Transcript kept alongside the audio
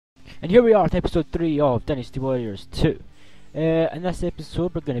And here we are at episode 3 of Dynasty Warriors 2. In this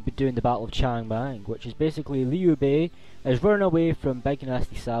episode we're going to be doing the Battle of Chang Ban, which is basically Liu Bei is running away from Big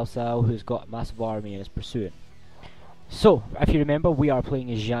Nasty Cao Cao, who's got a massive army and is pursuing. So, if you remember, we are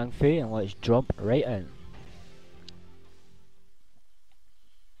playing as Zhang, and let's jump right in.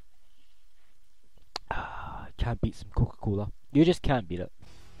 Can't beat some Coca-Cola. You just can't beat it.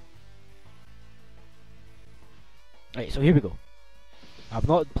 Right, so here we go. I've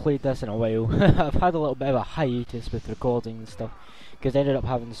not played this in a while. I've had a little bit of a hiatus with recording and stuff, because I ended up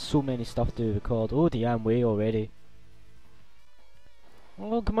having so many stuff to record. Oh, Dian Wei already.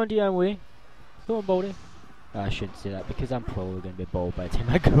 Oh, come on, Dian Wei. Come on, Baldy. I shouldn't say that, because I'm probably going to be bald by the time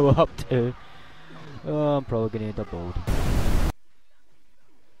I grow up too. Oh, I'm probably going to end up bald.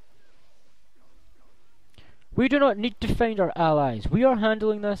 We do not need to find our allies. We are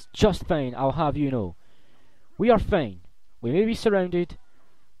handling this just fine, I'll have you know. We are fine. We may be surrounded,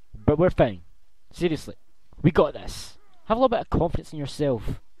 but we're fine. Seriously. We got this. Have a little bit of confidence in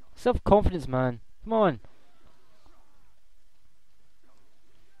yourself. Self-confidence, man. Come on.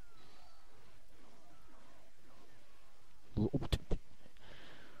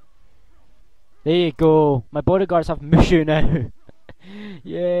 There you go. My bodyguards have Musou now.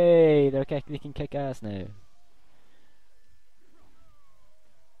 Yay, they can kick ass now.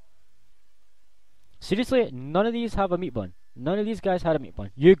 Seriously, none of these have a meat bun. None of these guys had a meat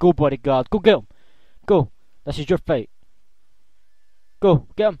bun. You go, bodyguard. Go get him. Go. This is your fight. Go.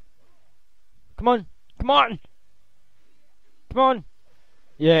 Get him. Come on. Come on. Come on.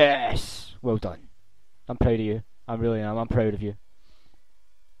 Yes. Well done. I'm proud of you. I really am. I'm proud of you.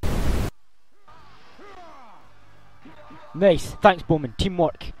 Nice. Thanks, Bowman.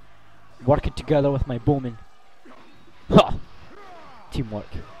 Teamwork. Working together with my Bowman. Ha! Teamwork.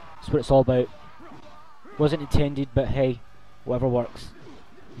 That's what it's all about. Wasn't intended, but hey, whatever works.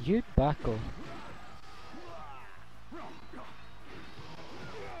 You back off.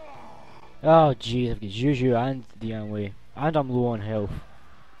 Oh jeez, I've got Juju and Dian Wei, and I'm low on health.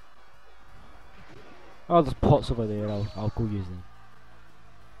 Oh, there's pots over there. I'll go use them.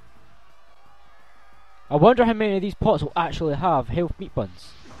 I wonder how many of these pots will actually have health meat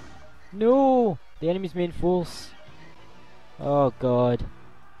buns. No, the enemy's main force. Oh god.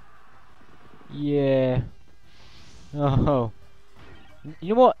 Yeah. Oh.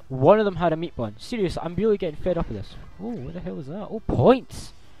 You know what? One of them had a meat bun. Seriously, I'm really getting fed up with this. Oh, what the hell is that? Oh,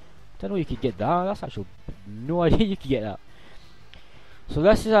 points! Didn't know you could get that. That's actually no idea you could get that. So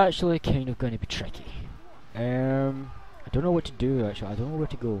this is actually kind of going to be tricky. I don't know what to do actually. I don't know where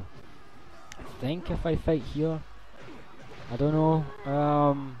to go. I think if I fight here, I don't know.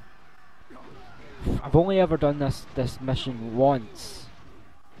 I've only ever done this mission once.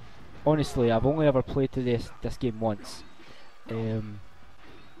 Honestly, I've only ever played through this game once.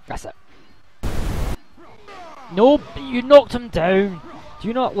 That's it. Nope, you knocked him down. Do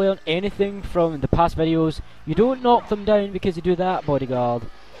you not learn anything from the past videos? You don't knock them down because you do that, bodyguard.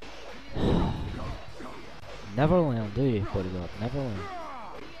 Never learn, do you, bodyguard? Never learn.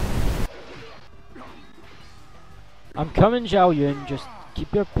 I'm coming, Zhao Yun. Just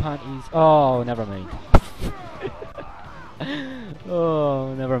keep your panties. Oh, never mind.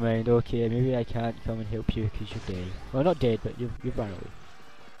 Oh, never mind. Okay, maybe I can't come and help you because you're dead. Well, not dead, but you've run away.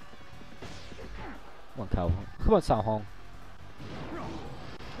 Come on, Cao. Come on, Sao Hong.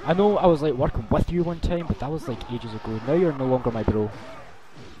 I know I was like working with you one time, but that was like ages ago. Now you're no longer my bro.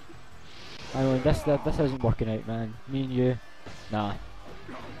 I mean, this isn't working out, man. Me and you, nah.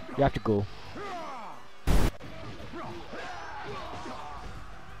 You have to go.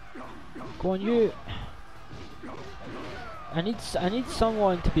 Go on, you. I need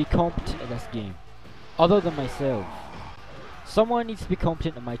someone to be competent in this game, other than myself. Someone needs to be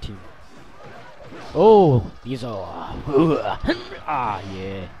competent in my team. Oh, these are ah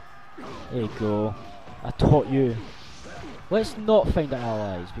yeah. There you go. I taught you. Let's not find our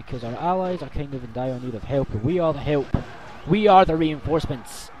allies because our allies are kind of in dire need of help, and we are the help. We are the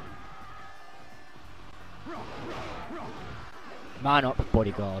reinforcements. Man up,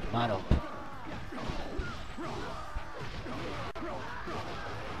 bodyguard. Man up.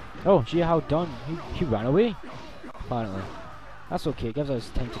 Oh, gee, how done. He ran away, apparently. That's okay, it gives us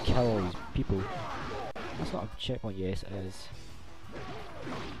time to kill all these people. That's not a checkpoint. Yes, it is.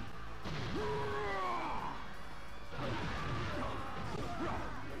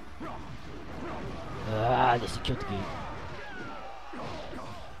 Ah, they secured the gate.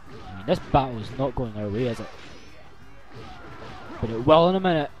 I mean, this battle is not going our way, is it? But it will in a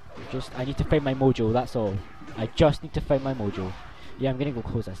minute. I need to find my mojo, that's all. I just need to find my mojo. Yeah, I'm gonna go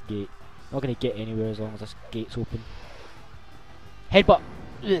close this gate. I'm not gonna get anywhere as long as this gate's open. Headbutt!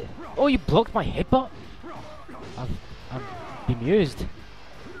 Ugh. Oh, you blocked my headbutt? I'm bemused.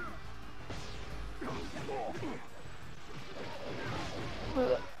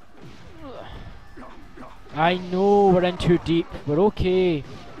 I know we're in too deep. We're okay.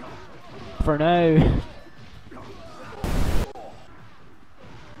 For now.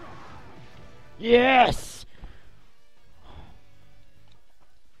 Yes!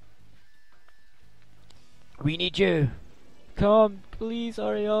 We need you. Come, please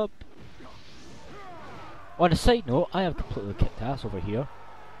hurry up. On a side note, I have completely kicked ass over here.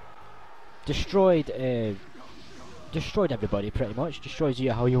 Destroyed everybody pretty much. Destroyed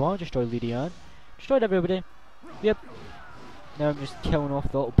Zia how you want, destroyed Lydian. Destroyed everybody. Yep. Now I'm just killing off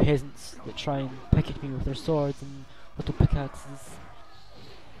the little peasants that try and pick at me with their swords and little pickaxes.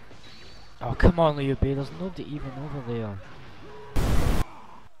 Oh come on Liu Bei, there's nobody even over there.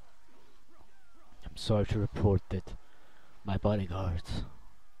 I'm sorry to report that my bodyguards,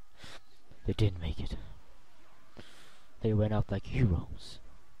 they didn't make it. They went out like heroes.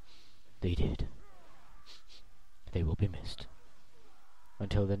 They did. They will be missed.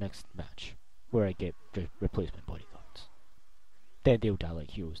 Until the next match, where I get replacement bodyguards. Then they'll die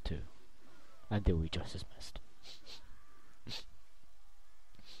like heroes too. And they'll be just as missed.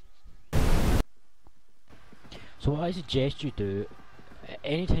 So what I suggest you do,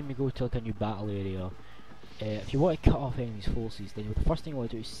 anytime you go to like a new battle area, if you want to cut off enemies' forces, then the first thing you want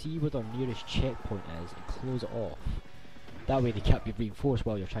to do is see where their nearest checkpoint is and close it off. That way they can't be reinforced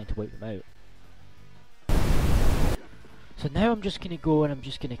while you're trying to wipe them out. So now I'm just going to go and I'm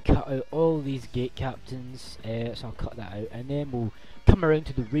just going to cut out all these gate captains, so I'll cut that out, and then we'll come around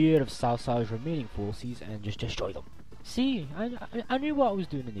to the rear of Cao Cao's remaining forces and just destroy them. See, I knew what I was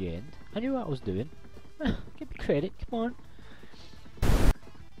doing in the end. I knew what I was doing. Give me credit, come on.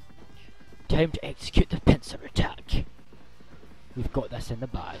 Time to execute the pincer attack. We've got this in the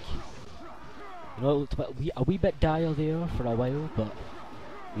bag. You know, it looked a wee bit dire there for a while, but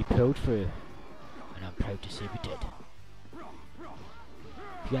we pulled through. And I'm proud to say we did.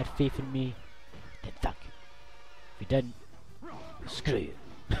 If you had faith in me, then thank you. If you didn't, screw you.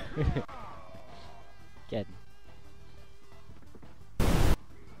 Kidding.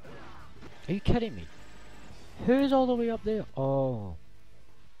 Are you kidding me? Who's all the way up there? Oh.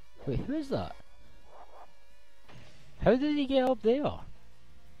 Wait, who is that? How did he get up there?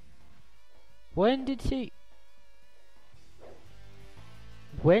 When did he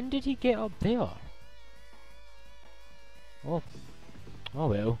get up there? Oh. Oh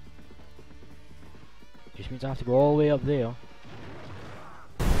well. Just means I have to go all the way up there.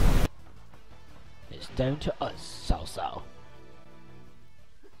 It's down to us, Cao Cao.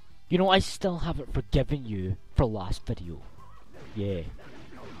 You know, I still haven't forgiven you for last video. Yeah.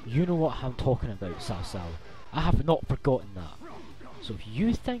 You know what I'm talking about, Cao Cao. I have not forgotten that. So if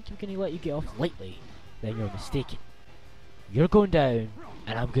you think I'm going to let you get off lightly, then you're mistaken. You're going down,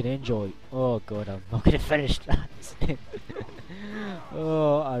 and I'm going to enjoy. Oh god, I'm not going to finish that.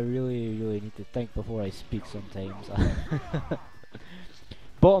 Oh, I really need to think before I speak sometimes.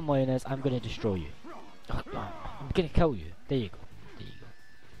 Bottom line is, I'm going to destroy you. I'm going to kill you. There you go. There you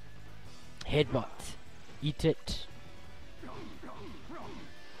go. Headbutt. Eat it.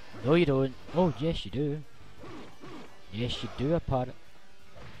 No you don't. Oh yes you do. Yes you do, apparently.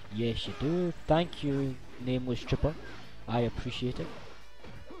 Yes you do. Thank you, nameless trooper. I appreciate it.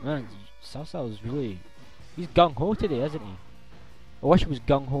 Man, Cao Cao is really... He's gung-ho today, isn't he? I wish he was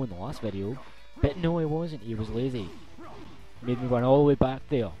gung-ho in the last video. But no he wasn't, he was lazy. Made me run all the way back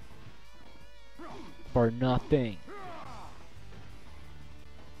there. For nothing.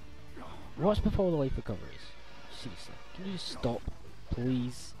 What's before the life recoveries? Seriously, can you just stop,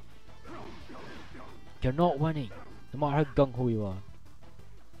 please? You're not winning, no matter how gung-ho you are.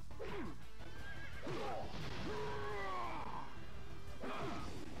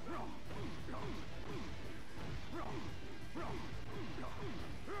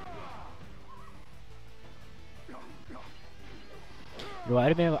 No, I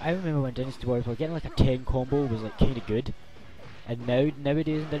remember when Dynasty Warriors were getting like a 10 combo was like kinda good. And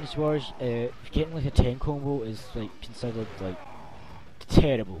nowadays in Dynasty Warriors, getting like a 10 combo is like considered like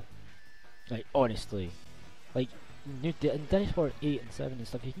terrible. Like honestly. Like in Dynasty Warriors 8 and 7 and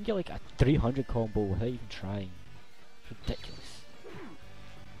stuff, you can get like a 300 combo without even trying. It's ridiculous.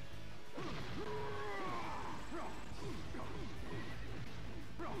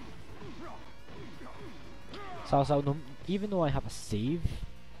 So even though I have a save,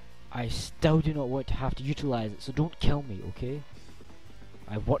 I still do not want to have to utilize it, so don't kill me, okay?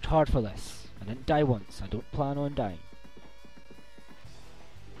 I worked hard for this. I didn't die once, I don't plan on dying.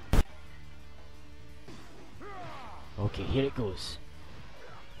 Okay, here it goes.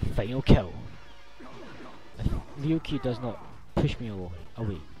 Final kill. Ryuki does not push me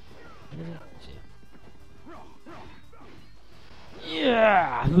away.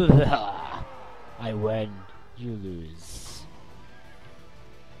 Yeah! I win. You lose.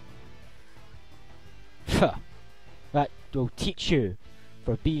 That will teach you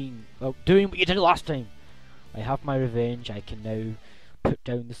for doing what you did last time. I have my revenge. I can now put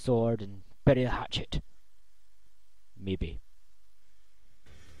down the sword and bury the hatchet. Maybe.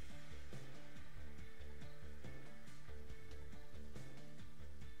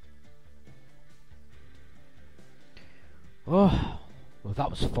 Oh, well, that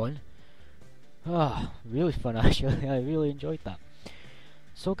was fun. Ah, really fun actually. I really enjoyed that.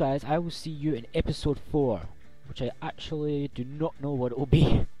 So guys, I will see you in episode 4, which I actually do not know what it will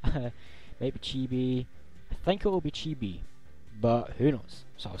be. Maybe Chibi. I think it will be Chibi, but who knows.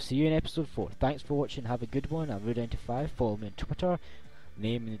 So I'll see you in episode 4. Thanks for watching. Have a good one. I'm Rude95. Follow me on Twitter.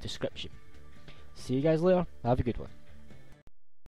 Name in the description. See you guys later. Have a good one.